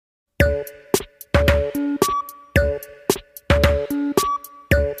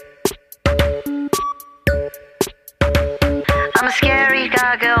I'm a scary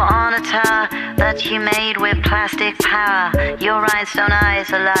gargoyle on a tower that you made with plastic power. Your rhinestone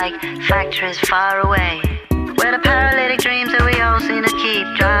eyes are like factories far away, where the paralytic dreams that we all seem to keep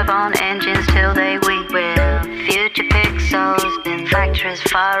drive on engines till they weep. With future pixels in factories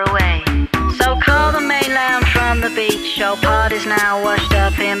far away. So call the mainland from the beach. Your part is now washed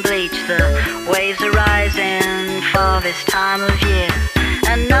up in bleach. The waves are rising for this time of year,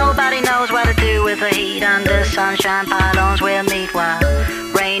 and nobody knows what to do with the heat. Under sunshine pylons we'll meet while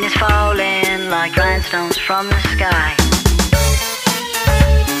rain is falling like rhinestones from the sky.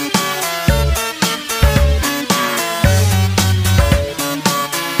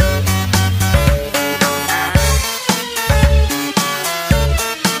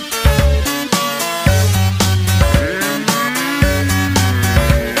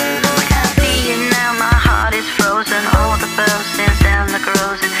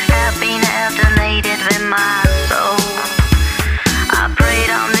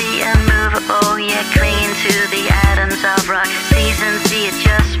 Clinging to the atoms of rock, seasons, the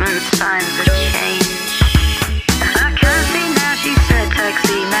adjustments, signs of change. I can't see now, she said,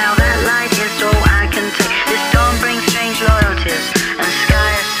 taxi. Now that light is all I can take. This storm brings strange loyalties and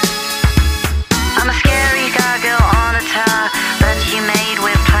skies. I'm a scary gargoyle on a tower that you made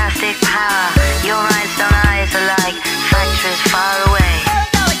with plastic power. Your rhinestone eyes are like factories far away.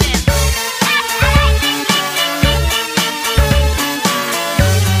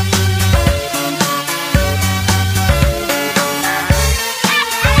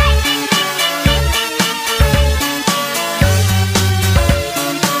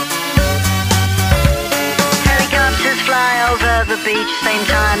 Over the beach, same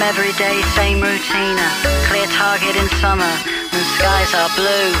time every day, same routine. A clear target in summer when skies are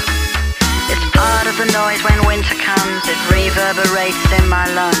blue. It's part of the noise when winter comes. It reverberates in my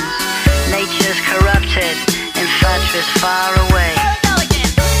lungs. Nature's corrupted in factories far away.